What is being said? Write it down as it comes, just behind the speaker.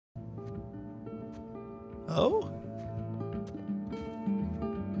Oh?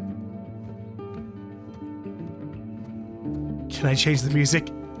 Can I change the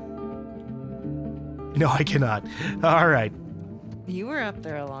music? No, I cannot. All right. You were up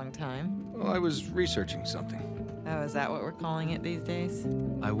there a long time. Well, I was researching something. Oh, is that what we're calling it these days?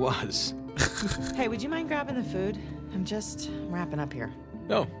 I was. Hey, would you mind grabbing the food? I'm just wrapping up here.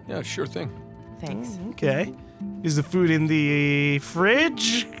 Oh, yeah, sure thing. Thanks. Okay. Is the food in the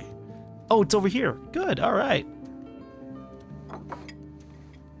fridge? Oh, it's over here. Good. All right.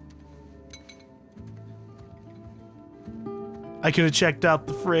 I could have checked out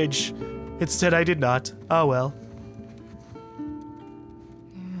the fridge. Instead, I did not. Oh, well.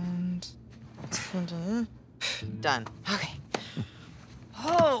 And... done. Okay.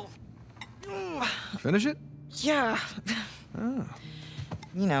 Oh! Finish it? Yeah. Oh.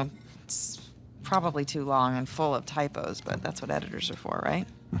 You know, it's probably too long and full of typos, but that's what editors are for, right?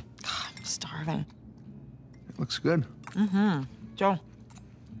 God, I'm starving. It looks good. Mm-hmm. So,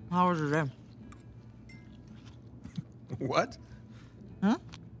 how was your day? What? Hmm?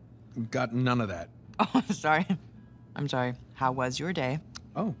 Got none of that. Oh, sorry. I'm sorry. How was your day?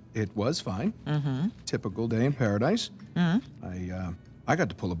 Oh, it was fine. Mm-hmm. Typical day in paradise. Mm-hmm. I got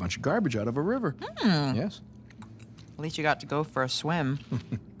to pull a bunch of garbage out of a river. Yes. At least you got to go for a swim.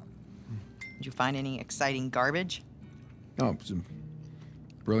 Did you find any exciting garbage? Oh, it was some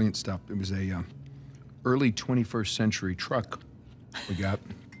brilliant stuff. It was a early 21st century truck we got.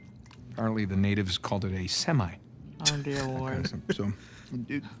 Apparently the natives called it a semi. Oh, dear Lord. So,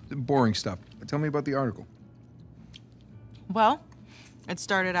 boring stuff. Tell me about the article. Well, it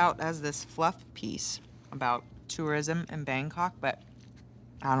started out as this fluff piece about tourism in Bangkok, but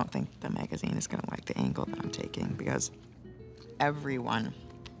I don't think the magazine is going to like the angle that I'm taking because everyone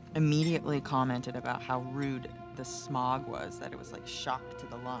immediately commented about how rude the smog was, that it was like shock to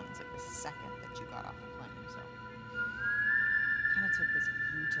the lungs like the second that you got off the plane. So kind of took this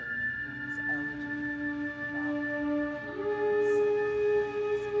U-turn in his elegy.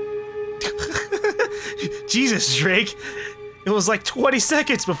 Jesus, Drake. It was like 20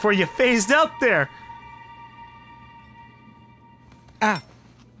 seconds before you phased out there. Ah.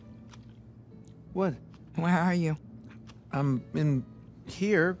 What? Where are you? I'm in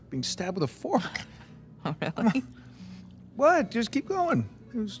here being stabbed with a fork. Oh, really? What? Just keep going.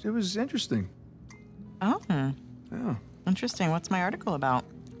 It was interesting. Oh, Yeah. interesting. What's my article about?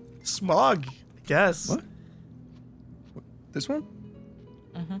 Smog, I guess. What? This one?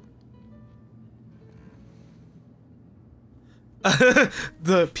 Mm-hmm.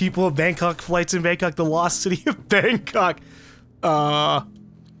 The people of Bangkok, flights in Bangkok, the lost city of Bangkok. The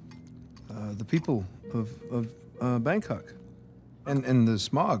people of Bangkok, and the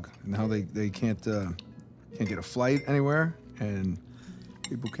smog, and how they can't get a flight anywhere, and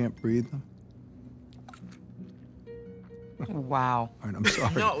people can't breathe. Wow. All right, I'm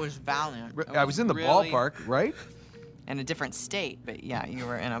sorry. No, it was valiant. It I was in the really ballpark, right? in a different state, but yeah, you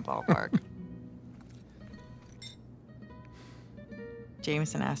were in a ballpark.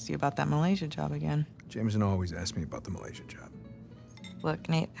 Jameson asked you about that Malaysia job again. Jameson always asks me about the Malaysia job. Look,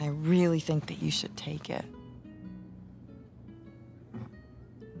 Nate, I really think that you should take it.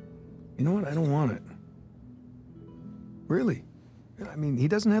 You know what? I don't want it. Really. I mean, he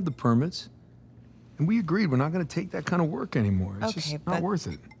doesn't have the permits. And we agreed we're not going to take that kind of work anymore. It's just not worth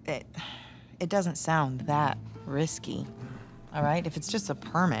it. It doesn't sound that risky. All right? If it's just a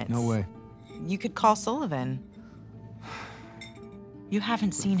permit. No way. You could call Sullivan. You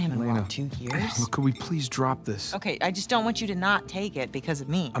haven't seen him in Elena, what, 2 years? Look, could we please drop this? Okay, I just don't want you to not take it because of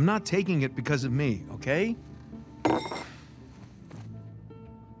me. I'm not taking it because of me, okay? I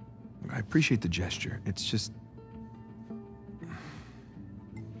appreciate the gesture. It's just...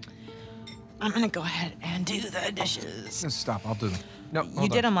 I'm gonna go ahead and do the dishes. Stop, I'll do them. No, You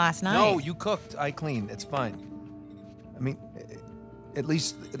did them last night. No, you cooked. I cleaned. It's fine. I mean, at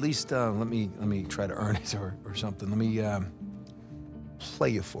least, let me try to earn it or something. Let me play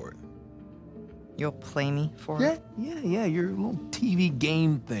you for it. You'll play me for it? Yeah. Your little TV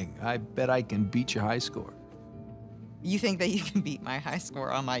game thing. I bet I can beat your high score. You think that you can beat my high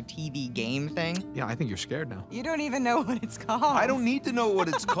score on my TV game thing? Yeah, I think you're scared now. You don't even know what it's called. I don't need to know what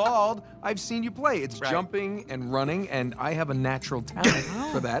it's called. I've seen you play. It's Right. jumping and running, and I have a natural talent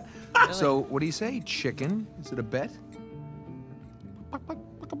for that. Really? So, what do you say, chicken? Is it a bet?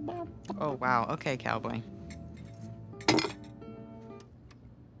 Oh, wow. Okay, cowboy.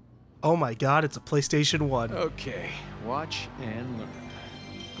 Oh my god, it's a PlayStation 1. Okay, watch and learn.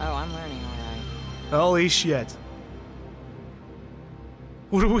 Oh, I'm learning all right. Holy shit.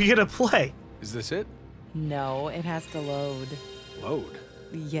 What are we gonna play? Is this it? No, it has to load. Load.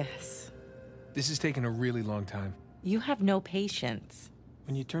 Yes. This is taking a really long time. You have no patience.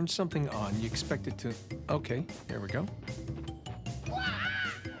 When you turn something on, you expect it to... Okay, there we go.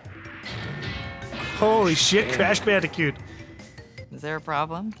 Holy shit, Crash Bandicoot. Is there a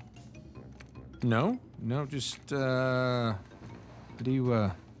problem? No, just, how do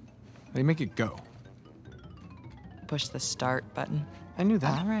you make it go? Push the start button. I knew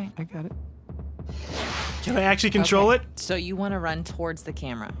that. All right. I got it. Can I actually control it? So you want to run towards the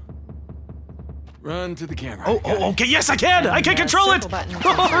camera. Run to the camera. Oh, okay, yes, I can! I can control it! Button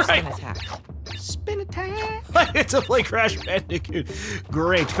All right. spin attack. Spin attack. I get to play Crash Bandicoot.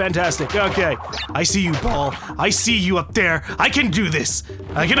 Great, fantastic. Okay, I see you, Ball. I see you up there. I can do this.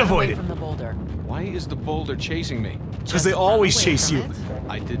 I can avoid Away it. from the boulder. Why is the boulder chasing me? Because they Just always run away chase from you. it.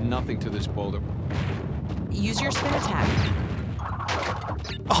 I did nothing to this boulder. Use your spin attack.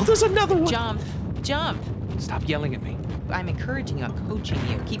 Oh, there's another one. Jump. Jump. Stop yelling at me. I'm encouraging you. I'm coaching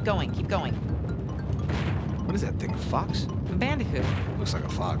you. Keep going. Keep going. What is that thing, a fox? Bandicoot. Looks like a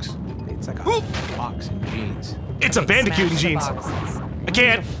fox. It's like a Whoop. fox in jeans. It's a Bandicoot in Smash the jeans. boxes. I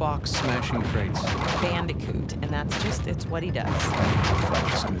can't. A fox smashing crates. Bandicoot, and that's just, it's what he does.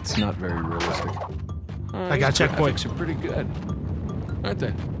 Fox, and it's not very realistic. I got These checkpoint. graphics are pretty good, aren't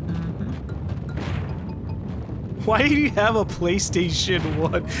they? Why do you have a PlayStation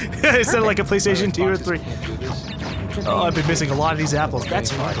 1 instead of like a PlayStation 2 or 3? Can't do this. Oh, I've been missing a lot of these apples.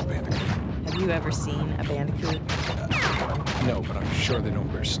 That's fine. Have you ever seen a Bandicoot? No, but I'm sure they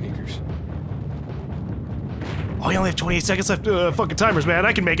don't wear sneakers. Oh, you only have 28 seconds left. Fucking timers, man.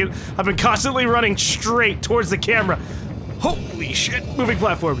 I can make it. I've been constantly running straight towards the camera. Holy shit. Moving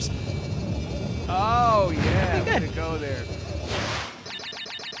platforms. Oh, yeah. Pretty good. Way to go there.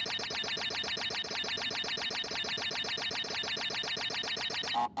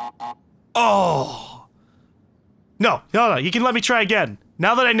 Oh. No. You can let me try again.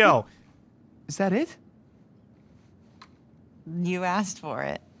 Now that I know. Is that it? You asked for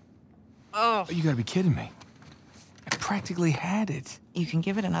it. Oh, you gotta be kidding me. I practically had it. You can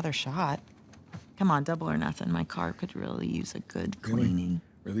give it another shot. Come on, double or nothing. My car could really use a good cleaning.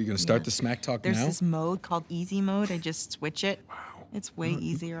 Really? You gonna start the smack talk There's now? this mode called easy mode. I just switch it. Wow. It's way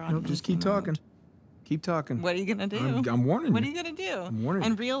easier on No, just easy keep mode. talking. Keep talking. What are you gonna do? I'm warning What are you. you gonna do? I'm warning you.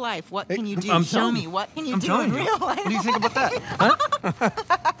 In real life, what Hey, can you do? I'm Show telling me. you. What can you I'm do telling in you. real life? What do you think about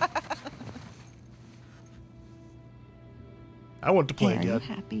that? I want to play Hey, are you again.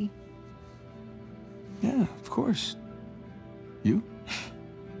 happy? Yeah, of course. You?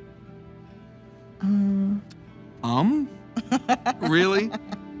 Really?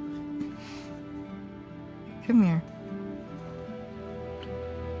 Come here.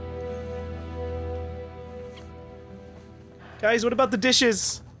 Guys, what about the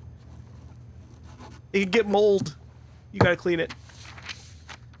dishes? It can get mold. You gotta clean it.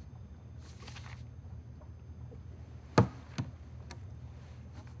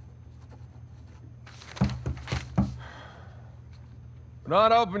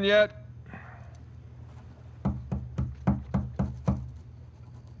 Not open yet.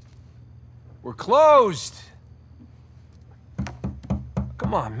 We're closed.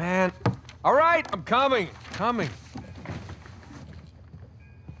 Come on, man. All right, I'm coming. Coming.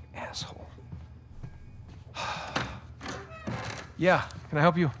 Asshole. Yeah, can I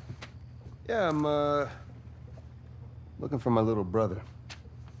help you? Yeah, I'm, looking for my little brother.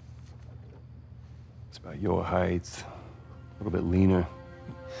 It's about your height, a little bit leaner,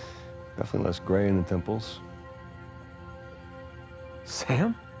 definitely less gray in the temples.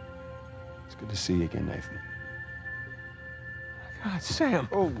 Sam? It's good to see you again, Nathan. God, Sam.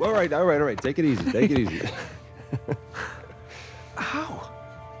 Oh, all right. Take it easy, take it easy. How?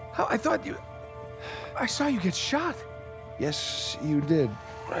 How? I thought you... I saw you get shot. Yes, you did.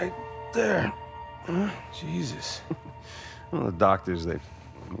 Right there. Jesus. Well, the doctors, they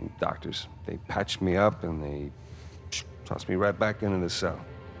patched me up and they tossed me right back into the cell.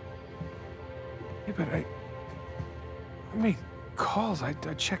 Yeah, but I made calls. I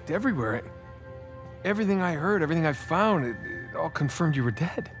checked everywhere. Everything I heard, everything I found, it all confirmed you were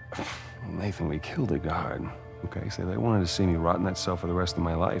dead. Well, Nathan, we killed a guard. Okay, so they wanted to see me rot in that cell for the rest of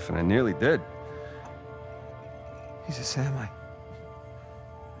my life, and I nearly did. Jesus, Sam,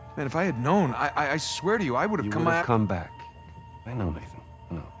 Man, if I had known, I swear to you, I would have You come would out... have come back. I know, Nathan.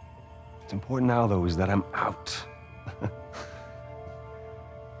 I know. What's important now, though, is that I'm out.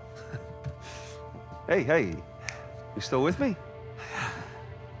 Hey, you still with me?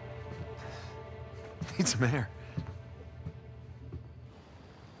 Need some air.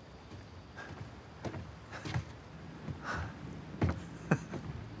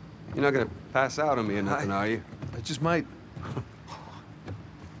 You're not gonna pass out on me or nothing, are you? I just might.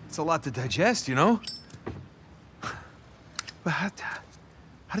 It's a lot to digest, you know? But how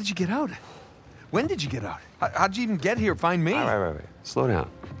did you get out? When did you get out? How'd you even get here? Find me? All right. Slow down.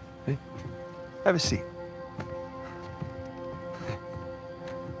 Okay? Have a seat.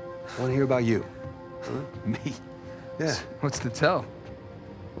 I want to hear about you. Huh? Me? Yeah. What's to tell?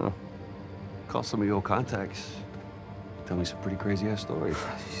 Well, call some of your old contacts. Tell me some pretty crazy-ass stories.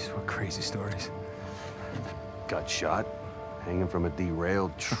 Jeez, what crazy stories. Got shot, hanging from a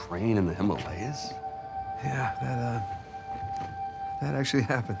derailed train in the Himalayas. Yeah, that actually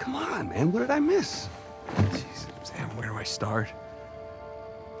happened. Come on, man. What did I miss? Jeez, Sam, where do I start?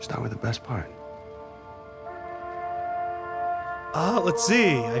 Start with the best part. Let's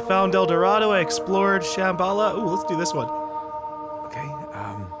see. I found El Dorado. I explored Shambhala. Ooh, let's do this one. Okay,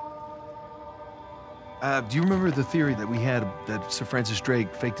 do you remember the theory that we had that Sir Francis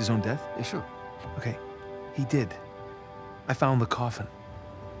Drake faked his own death? Yeah, sure. Okay, he did. I found the coffin.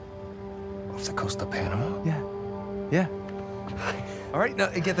 Off the coast of Panama? Yeah. All right, now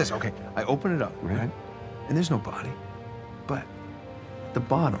get this. Okay, I open it up, right? And there's no body, but the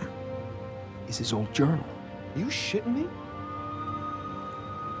bottom is his old journal. Are you shitting me?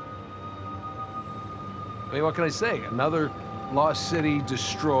 I mean, what can I say? Another lost city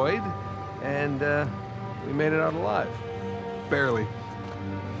destroyed, and we made it out alive. Barely.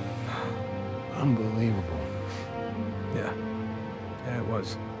 Unbelievable. Yeah, it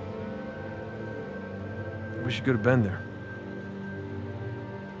was. I wish you could have been there.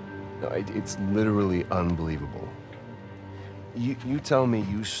 No, it's literally unbelievable. You tell me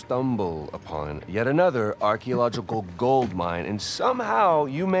you stumble upon yet another archaeological gold mine, and somehow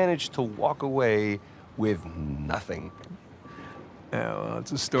you manage to walk away with nothing. Yeah, well,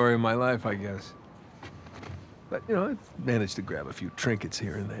 it's a story of my life, I guess. But, you know, I managed to grab a few trinkets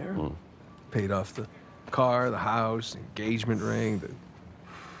here and there. Paid off the car, the house, engagement ring,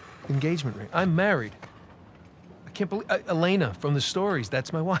 engagement ring. I'm married. I can't believe... Elena from the stories,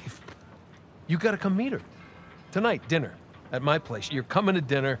 that's my wife. You gotta come meet her. Tonight, dinner, at my place. You're coming to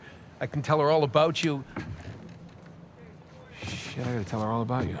dinner. I can tell her all about you. Shit, I gotta tell her all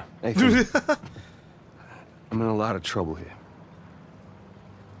about you. Hey, Finn, I'm in a lot of trouble here.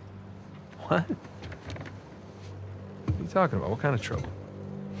 What? What are you talking about? What kind of trouble?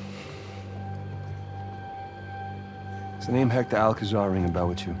 Does the name Hector Alcazar ring a bell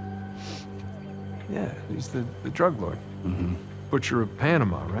with you? Yeah, he's the drug lord. Butcher of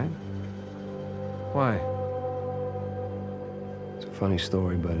Panama, right? Why? It's a funny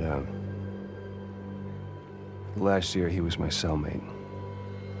story, but last year he was my cellmate.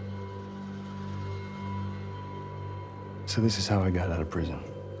 So this is how I got out of prison.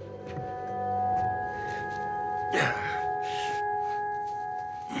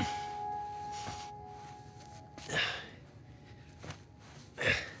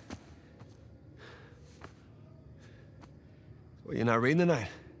 Well, you're not reading tonight?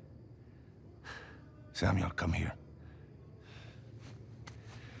 Samuel, come here.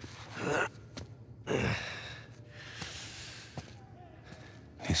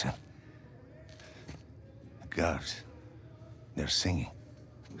 Listen. The guards, they're singing.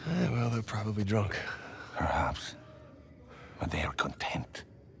 Well, they're probably drunk. Perhaps. But they are content.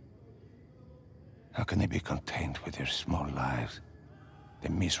 How can they be content with their small lives?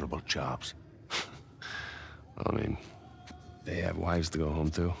 Their miserable jobs? I mean, they have wives to go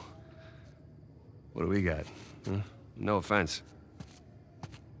home to. What do we got? Huh? No offense.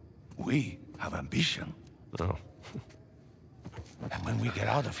 We have ambition. Oh. And when we get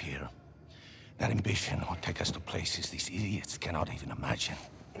out of here, that ambition will take us to places these idiots cannot even imagine.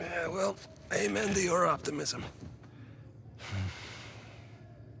 Yeah, well, amen to your optimism.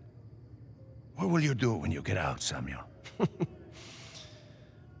 What will you do when you get out, Samuel?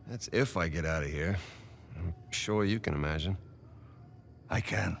 That's if I get out of here. I'm sure you can imagine. I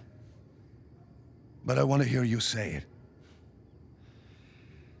can. But I want to hear you say it.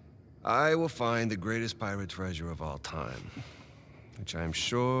 I will find the greatest pirate treasure of all time, which I am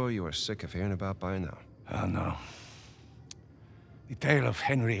sure you are sick of hearing about by now. Oh, no. The tale of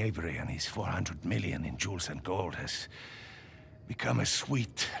Henry Avery and his 400 million in jewels and gold has become a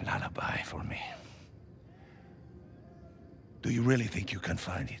sweet lullaby for me. Do you really think you can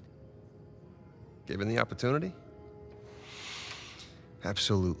find it? Given the opportunity?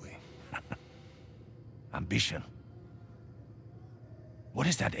 Absolutely. Ambition. What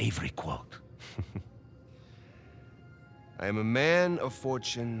is that Avery quote? I am a man of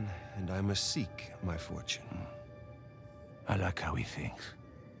fortune, and I must seek my fortune. I like how he thinks.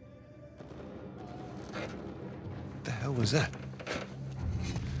 What the hell was that?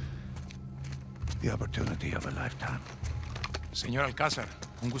 The opportunity of a lifetime. Señor Alcázar,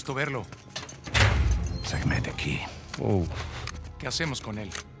 Un gusto verlo. Sáqueme de aquí. Oh. ¿Qué hacemos con él?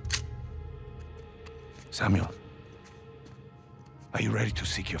 Samuel, are you ready to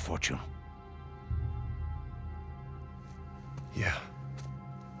seek your fortune? Yeah.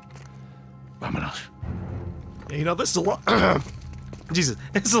 Vámonos. You know, this is a lot. Jesus,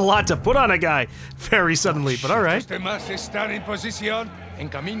 this is a lot to put on a guy very suddenly, but all right. Los demás están en posición. En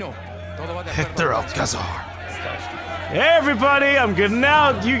camino. Todo va de acuerdo. Hector Alcazar. Everybody, I'm getting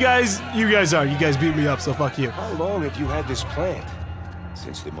out. You guys beat me up, so fuck you. How long have you had this planned?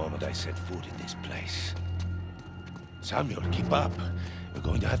 Since the moment I set foot in this place. Samuel, keep up. We're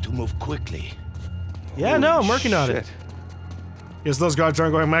going to have to move quickly. Yeah, no, I'm working on it. Shit. Guess those guards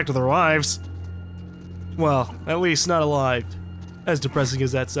aren't going back to their wives. Well, at least not alive. As depressing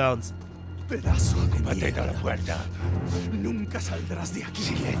as that sounds. Pedazo de Mantén mierda. la puerta. Nunca saldrás de aquí.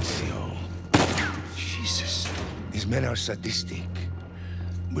 Silencio. Jesus. These men are sadistic.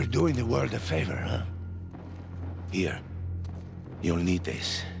 We're doing the world a favor, huh? Here. You'll need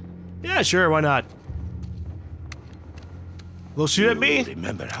this. Yeah, sure, why not? They'll shoot at me?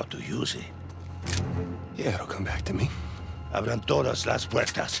 Remember how to use it. Yeah, it'll come back to me. Abran todas las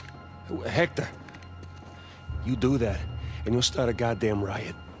puertas. Hector, you do that, and you'll start a goddamn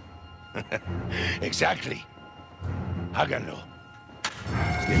riot. Exactly. Háganlo.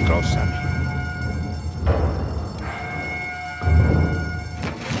 Stay close, Sammy.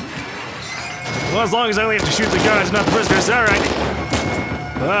 Well, as long as I only have to shoot the guards, not the prisoners, alright.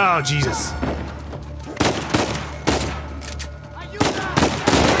 Oh, Jesus.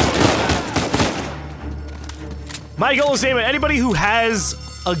 My goal is to aim at anybody who has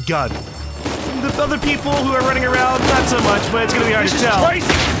a gun. The other people who are running around, not so much, but it's gonna be hard to tell.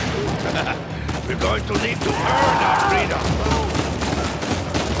 We're going to need to earn our freedom.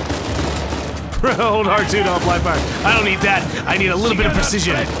 Hold R2 to apply fire. I don't need that. I need a little bit of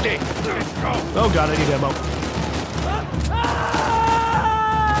precision. Oh god, I need ammo.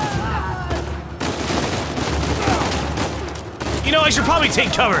 You know, I should probably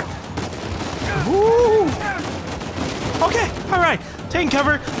take cover. Woo! Okay, alright. Taking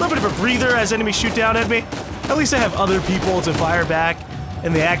cover, a little bit of a breather as enemies shoot down at me. At least I have other people to fire back,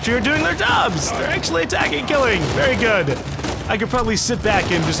 and they actually are doing their jobs. They're actually attacking, killing. Very good. I could probably sit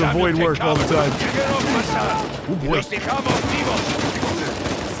back and just avoid work all the time. Oh boy.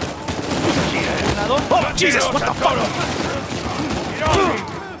 Oh, Jesus, what the fuck?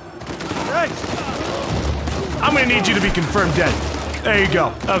 I'm gonna need you to be confirmed dead. There you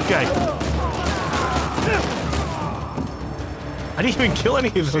go. Okay. I didn't even kill any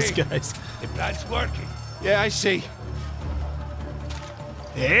of those guys. The plan's working. Yeah, I see.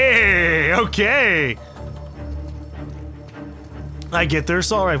 Hey, okay. I get their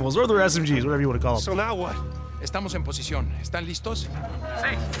assault rifles or their SMGs, whatever you want to call them. So now what? Estamos en posición. ¿Están listos?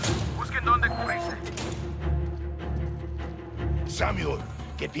 Sí. Busquen dónde cubrirse. Samuel,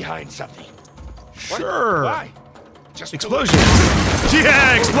 get behind something. Sure. Why? Just Explosions.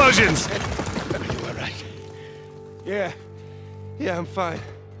 Yeah, explosions. Are you all right? Yeah. Yeah, I'm fine.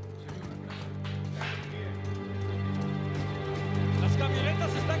 Las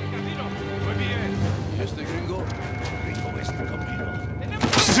camionetas están en camino. Muy bien. Este gringo. Gringo este camino.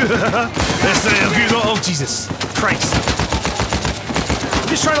 Oh, Jesus Christ. I'm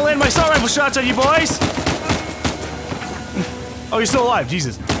just trying to land my assault rifle shots on you boys. Oh, you're still alive.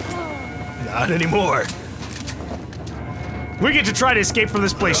 Jesus. Not anymore. We get to try to escape from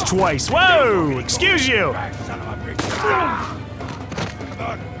this place twice. Whoa! Excuse you!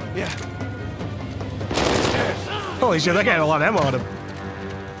 Yeah. Holy shit, that guy had a lot of ammo on him.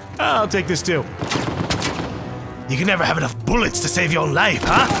 I'll take this too. You can never have enough bullets to save your own life,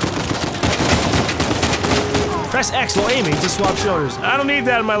 huh? Press X while aiming to swap shoulders. I don't need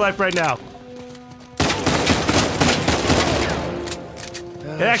that in my life right now.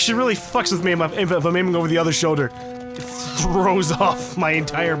 It actually really fucks with me if I'm aiming over the other shoulder. It throws off my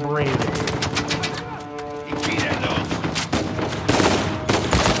entire brain.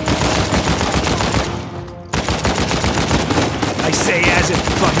 I say as it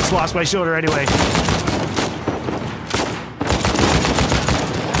fucking swaps my shoulder anyway.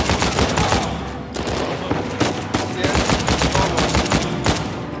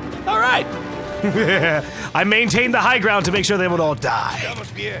 Alright. I maintained the high ground to make sure they would all die.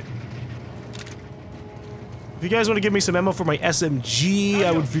 If you guys want to give me some ammo for my SMG,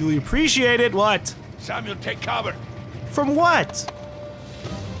 I would really appreciate it. What? Samuel, take cover. From what?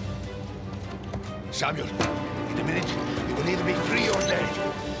 Samuel, in a minute, you will either be free or dead.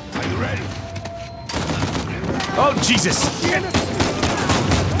 Are you ready? Oh, Jesus.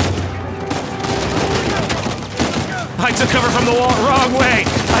 I took cover from the wall wrong way.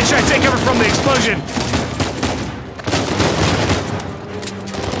 I tried to take cover from the explosion.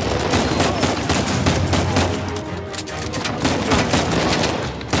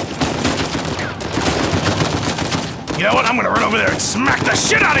 You know what? I'm gonna run over there and smack the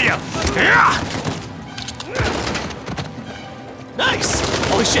shit out of you! Yeah! Nice!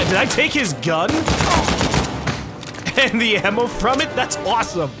 Holy shit, did I take his gun? And the ammo from it? That's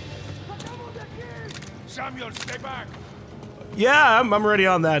awesome! Samuel, stay back! Yeah, I'm already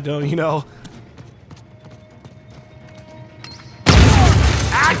on that, don't you know?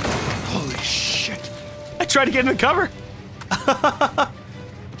 Ah! Holy shit! I tried to get in the cover!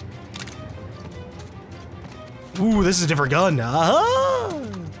 Ooh, this is a different gun. Ah!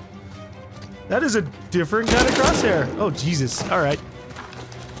 That is a different kind of crosshair. Oh, Jesus. All right.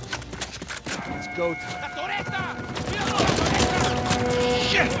 Let's go.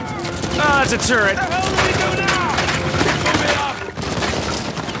 Shit! Ah, it's a turret. What the hell do we do now? Move it up.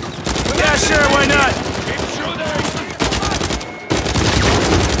 Yeah, sure, why not? Keep shooting.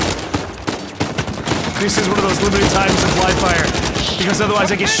 This is one of those limited times of live fire, because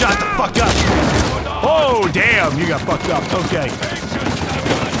otherwise I get shot the fuck up. Oh, damn, you got fucked up. Okay.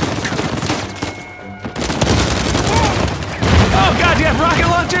 Oh, God, do you have rocket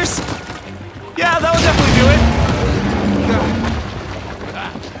launchers? Yeah, that would definitely do it.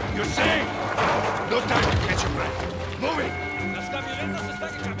 You're safe. No time to catch your breath. Moving. Las camionetas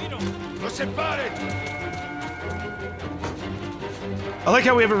están en camino. No se paren. I like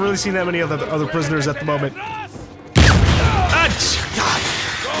how we haven't really seen that many other prisoners at the moment. Ah, God.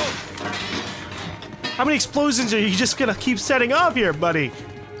 How many explosions are you just gonna keep setting off here, buddy?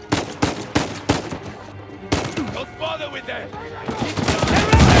 Don't bother with that.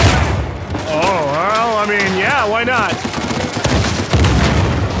 Oh, well, I mean, yeah, why not?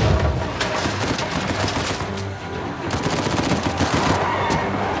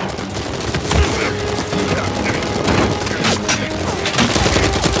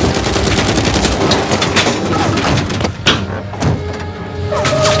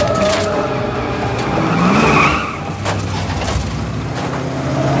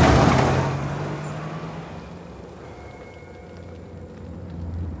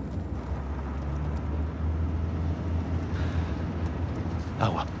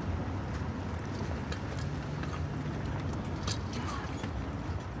 Agua.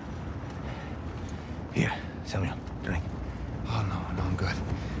 Here, Samuel, drink. Oh, no, I'm good.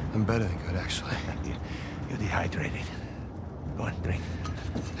 I'm better than good, actually. You're dehydrated. Go on, drink.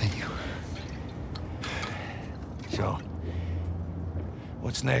 Thank you. So,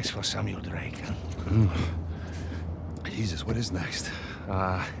 what's next for Samuel Drake, huh? Jesus, what is next?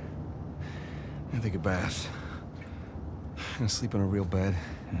 I'm gonna take a bath. I'm gonna sleep in a real bed.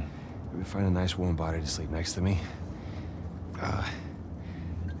 Maybe find a nice warm body to sleep next to me.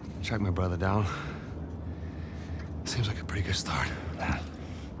 Track my brother down. Seems like a pretty good start.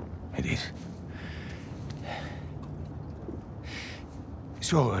 It is.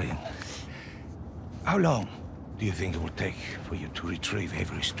 So, how long do you think it will take for you to retrieve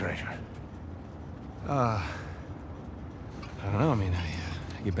Avery's treasure? I don't know. I mean,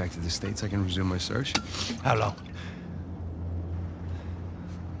 I get back to the States, I can resume my search. How long?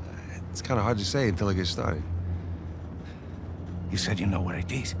 It's kind of hard to say until I get started. You said you know where it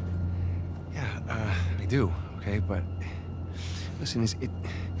is. Yeah, I do, okay? But listen,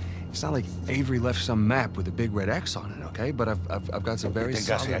 it's not like Avery left some map with a big red X on it, okay? But I've got some very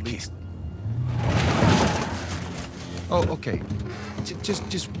solid leads. Oh, okay.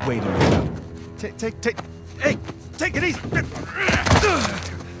 Just wait a minute. Hey, take it easy.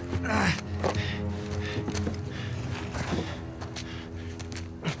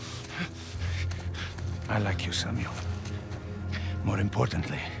 I like you, Samuel. More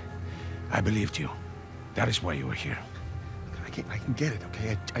importantly, I believed you. That is why you were here. I can get it,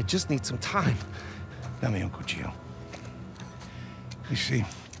 okay? I just need some time. Dame un cuchillo. You see,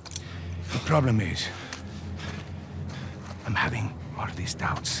 the problem is, I'm having all of these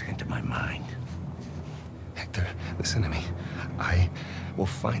doubts into my mind. Hector, listen to me. I will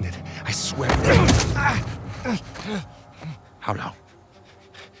find it. I swear. How long?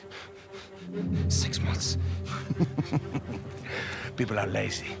 6 months. People are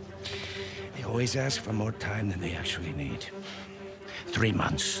lazy. They always ask for more time than they actually need. 3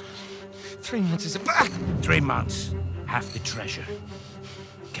 months. 3 months is 3 months. Half the treasure.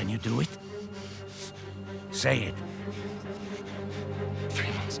 Can you do it? Say it.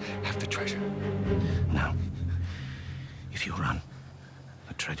 3 months, half the treasure. Now, if you run,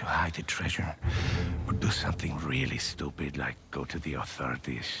 or try to hide the treasure, or do something really stupid like go to the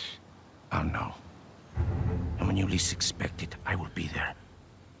authorities, I'll know. And when you least expect it, I will be there.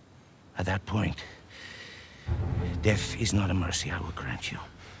 At that point, death is not a mercy I will grant you.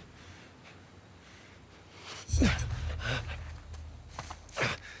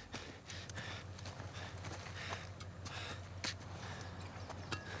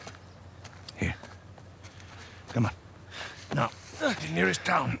 Here. Come on. Now, the nearest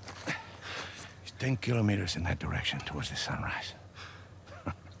town is 10 kilometers in that direction towards the sunrise.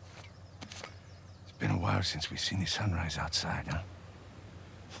 It's been a while since we've seen the sunrise outside, huh?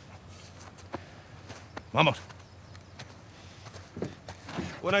 Vamos.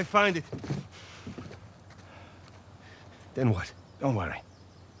 When I find it, then what? Don't worry.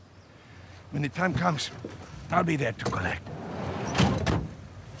 When the time comes, I'll be there to collect.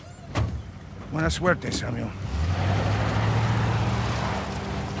 Buena suerte, Samuel.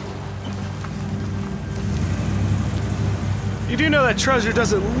 You do know that treasure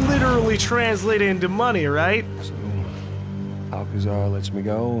doesn't literally translate into money, right? So, Alcazar lets me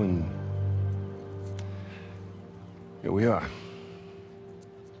go, and here we are.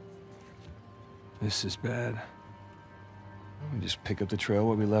 This is bad. We just pick up the trail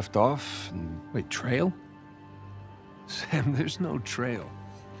where we left off, and... Wait, trail? Sam, there's no trail.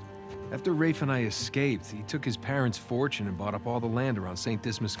 After Rafe and I escaped, he took his parents' fortune and bought up all the land around St.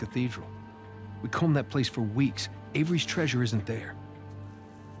 Dismas Cathedral. We combed that place for weeks. Avery's treasure isn't there.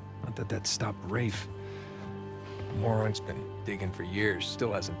 Not that that stopped Rafe. The moron's been digging for years,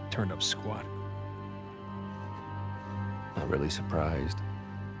 still hasn't turned up squat. Not really surprised.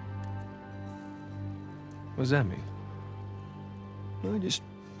 What does that mean? I just,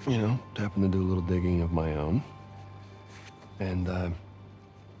 you know, happened to do a little digging of my own. And, I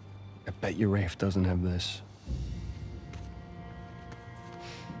bet you Rafe doesn't have this.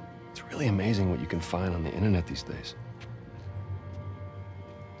 It's really amazing what you can find on the internet these days.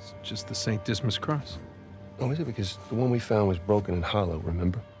 It's just the St. Dismas cross. Oh, is it? Because the one we found was broken and hollow,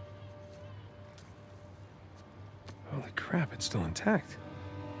 remember? Holy crap, it's still intact.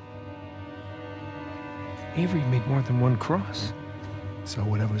 Avery made more than one cross. So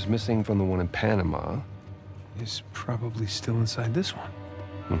whatever's missing from the one in Panama is probably still inside this one.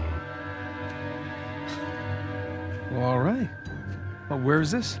 Well, all right. Well, where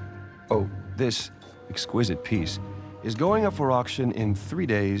is this? Oh, this exquisite piece is going up for auction in 3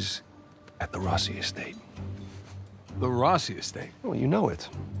 days at the Rossi estate. The Rossi estate? Oh, you know it.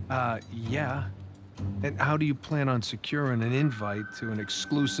 Yeah. And how do you plan on securing an invite to an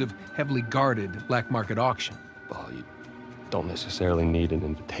exclusive, heavily guarded black market auction? Well, you don't necessarily need an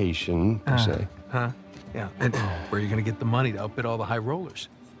invitation, per se. Yeah. And where are you gonna get the money to outbid all the high rollers?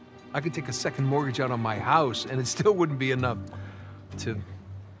 I could take a second mortgage out on my house, and it still wouldn't be enough to...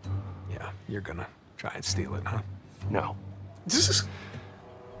 Yeah, you're gonna try and steal it, huh? No.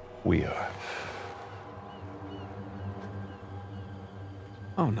 We are.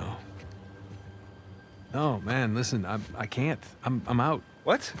 Oh, no. No, man, listen, I can't. I'm out.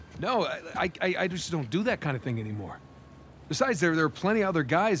 What? No, I just don't do that kind of thing anymore. Besides, there are plenty of other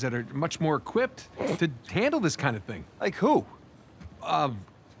guys that are much more equipped to handle this kind of thing. Like who?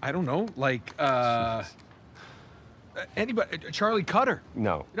 I don't know, like, anybody, Charlie Cutter.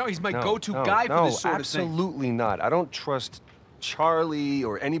 No. No, he's my go-to guy for this sort of thing. Absolutely not. I don't trust Charlie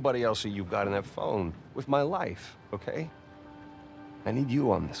or anybody else that you've got on that phone with my life, okay? I need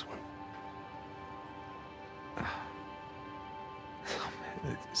you on this one. Oh,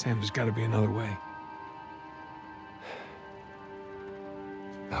 man. Sam, there's got to be another way.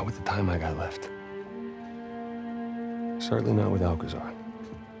 Not with the time I got left. Certainly not with Alcazar.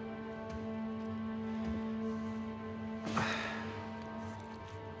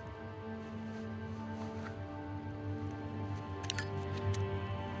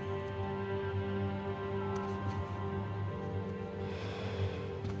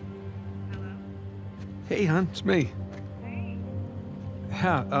 Hey, hon, it's me.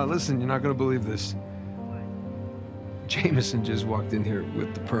 Yeah, listen, you're not gonna believe this. Jameson just walked in here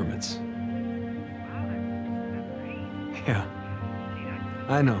with the permits. Yeah.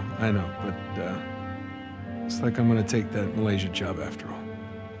 I know, but, it's like I'm gonna take that Malaysia job after all.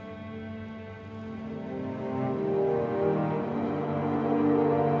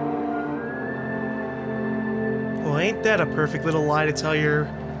 Well, ain't that a perfect little lie to tell your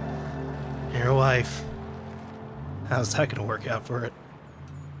wife? How's that gonna work out for it?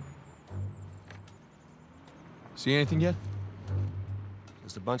 See anything yet?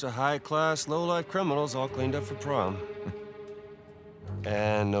 Just a bunch of high-class, low-life criminals all cleaned up for prom.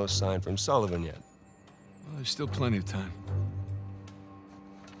 And no sign from Sullivan yet. Well, there's still plenty of time.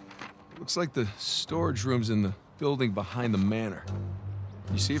 Looks like the storage room's in the building behind the manor.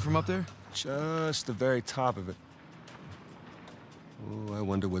 You see it from up there? Just the very top of it. Oh, I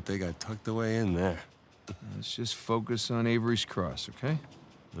wonder what they got tucked away in there. Let's just focus on Avery's cross, okay?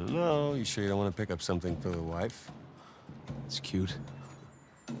 No, you sure you don't want to pick up something for the wife? It's cute.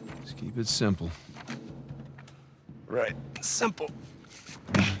 Just keep it simple. Right. Simple.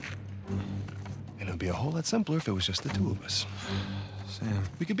 And it'd be a whole lot simpler if it was just the two of us. Sam.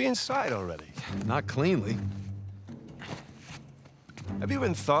 We could be inside already. Not cleanly. Have you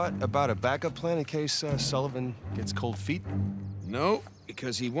even thought about a backup plan in case Sullivan gets cold feet? No,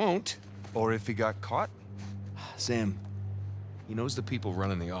 because he won't. Or if he got caught? Sam, he knows the people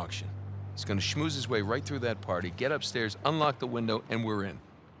running the auction. He's gonna schmooze his way right through that party, get upstairs, unlock the window, and we're in.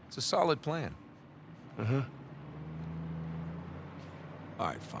 It's a solid plan. Uh-huh. All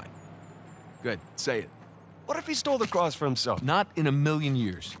right, fine. Good, say it. What if he stole the cross for himself? Not in a million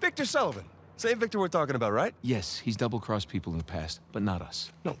years. Victor Sullivan. Same Victor we're talking about, right? Yes, he's double-crossed people in the past, but not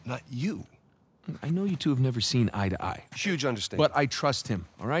us. No, not you. I know you two have never seen eye to eye. Huge understanding. But I trust him,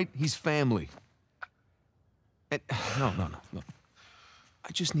 all right? He's family. And, no.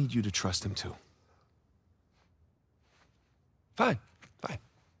 I just need you to trust him, too. Fine.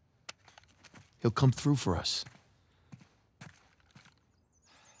 He'll come through for us.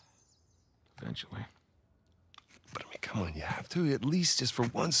 Eventually. But I mean, come on, you have to at least just for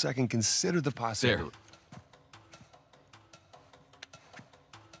 1 second consider the possibility.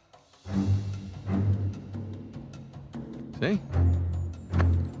 See?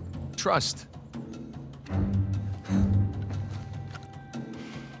 Trust.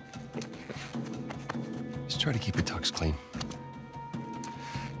 Just try to keep your tux clean.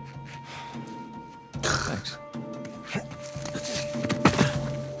 Thanks.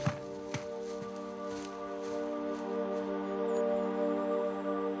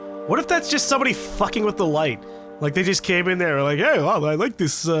 What if that's just somebody fucking with the light? Like they just came in there like, hey, wow, I like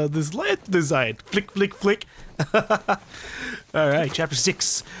this this light design. Flick, flick, flick. All right, chapter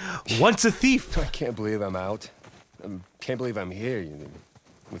 6. Once a thief. I can't believe I'm out. Can't believe I'm here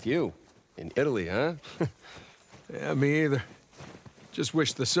with you in Italy, huh? Yeah, me either. Just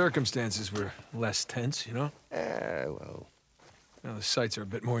wish the circumstances were less tense, you know? Well. Now, the sights are a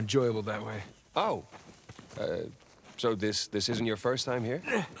bit more enjoyable that way. Oh. So this isn't your first time here?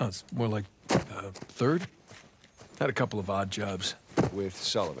 No, it's more like third. Had a couple of odd jobs. With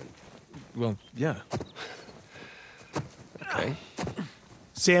Sullivan? Well, yeah. Okay.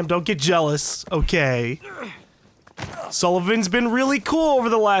 Sam, don't get jealous, okay? Sullivan's been really cool over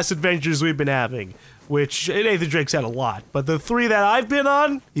the last adventures we've been having. Which, Nathan Drake's had a lot, but the 3 that I've been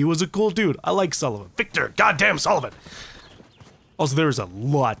on, he was a cool dude. I like Sullivan. Victor, goddamn Sullivan! Also, there's a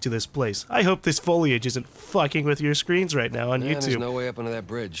lot to this place. I hope this foliage isn't fucking with your screens right now on YouTube. There's no way up under that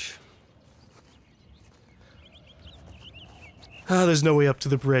bridge. Ah, there's no way up to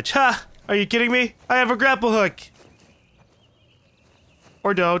the bridge. Ha! Are you kidding me? I have a grapple hook!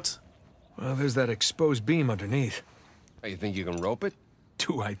 Or don't. Well, there's that exposed beam underneath. Oh, you think you can rope it?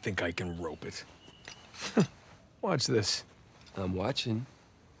 Do I think I can rope it? Watch this. I'm watching.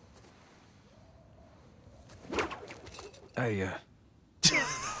 I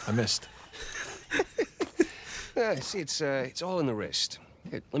missed. See, it's all in the wrist.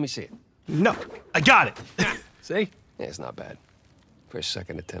 Here, let me see it. No, I got it. See? Yeah, it's not bad. For a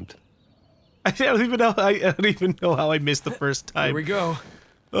second attempt. I don't even know how I missed the first time. Here we go.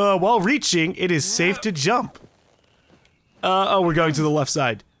 While reaching, it is safe to jump. Oh, we're going to the left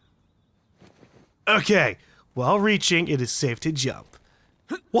side. Okay. While reaching, it is safe to jump.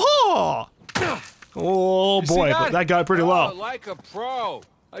 Whoa! Oh boy, but that got pretty low. Like a pro.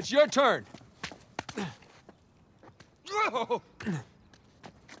 It's your turn.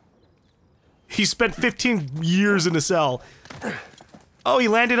 He spent 15 years in a cell. Oh, he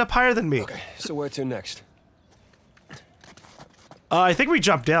landed up higher than me. Okay, so where to next? I think we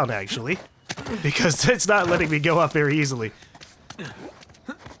jumped down, actually. Because it's not letting me go up very easily.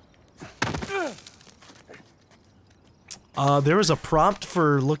 There was a prompt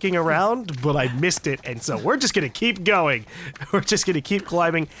for looking around, but I missed it, and so we're just gonna keep going. We're just gonna keep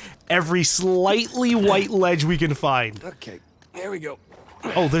climbing every slightly white ledge we can find. Okay, here we go.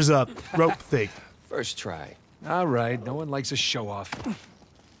 Oh, there's a rope thing. First try. All right, no one likes a show-off.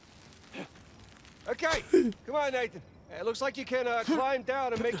 Okay, come on, Nathan. It looks like you can climb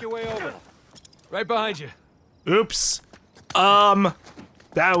down and make your way over. Right behind you. Oops.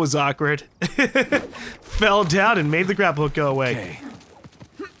 That was awkward. Fell down and made the grapple hook go away.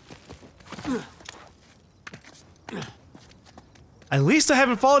 Okay. At least I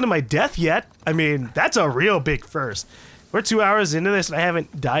haven't fallen to my death yet. I mean, that's a real big first. We're 2 hours into this and I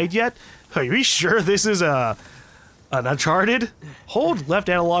haven't died yet. Are you sure this is a An Uncharted? Hold left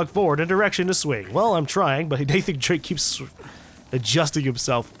analog forward in direction to swing. Well, I'm trying, but Nathan Drake keeps adjusting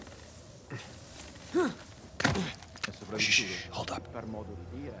himself. Shh, hold up. Per modo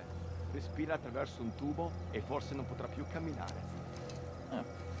di dire, respira attraverso un tubo e forse non potrà più camminare.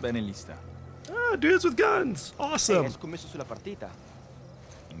 Bene lì sta. Ah, dudes with guns. Awesome. Hai scommesso sulla partita?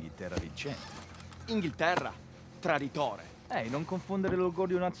 Inghilterra vincente. Inghilterra, traditore. Non confondere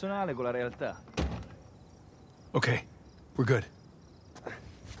l'orgoglio nazionale con la realtà. Okay, we're good.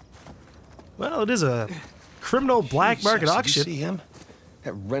 Well, it is a criminal black market Jesus, auction. Did you see him?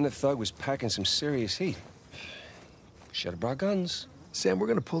 That rented thug was packing some serious heat. Should have brought guns. Sam, we're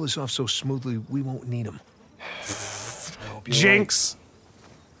gonna pull this off so smoothly we won't need them. Jinx.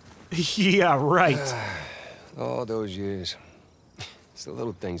 Yeah, right. All those years. It's the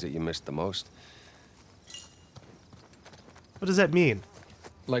little things that you miss the most. What does that mean?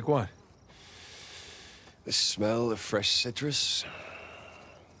 Like what? The smell of fresh citrus.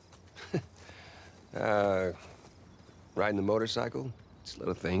 Riding the motorcycle. It's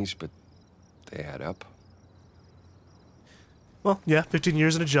little things, but they add up. Well, yeah, 15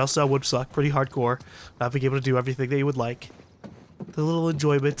 years in a jail cell would suck. Pretty hardcore. Not being able to do everything that you would like. The little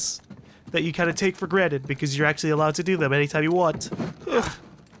enjoyments that you kind of take for granted because you're actually allowed to do them anytime you want. Ugh.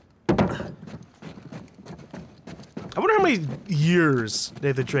 I wonder how many years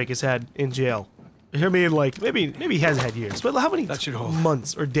Nathan Drake has had in jail. I mean, like, maybe he hasn't had years, but how many That should hold.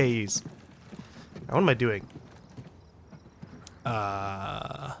 months or days? What am I doing?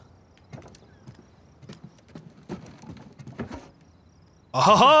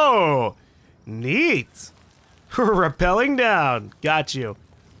 Oh, neat. Rappelling down. Got you.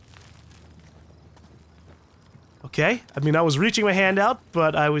 Okay. I mean, I was reaching my hand out,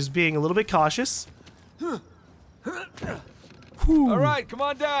 but I was being a little bit cautious. All right, come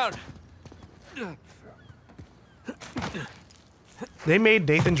on down. They made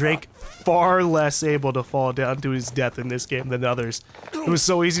Nathan Drake far less able to fall down to his death in this game than others. It was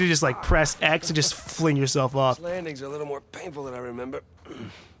so easy to just like press X and just fling yourself off. Landings are a little more painful than I remember.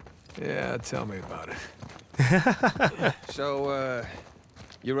 Yeah, tell me about it. So,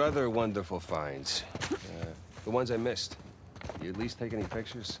 your other wonderful finds. The ones I missed. You at least take any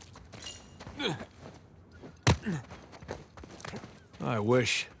pictures? I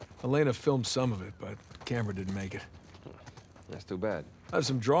wish. Elena filmed some of it, but camera didn't make it. That's too bad. I have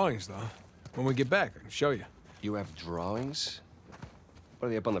some drawings, though. When we get back, I can show you. You have drawings? What,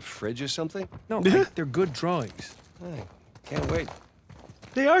 are they up on the fridge or something? No, they're good drawings. Hey, can't wait.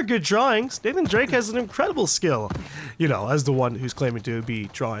 They are good drawings. Nathan Drake has an incredible skill. You know, as the one who's claiming to be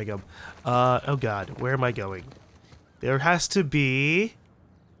drawing them. Oh god, where am I going? There has to be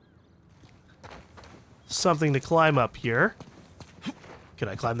something to climb up here. Can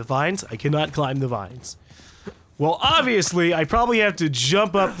I climb the vines? I cannot climb the vines. Well, obviously, I probably have to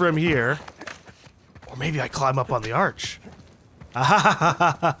jump up from here. Or maybe I climb up on the arch.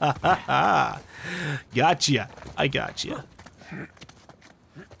 Gotcha. I gotcha.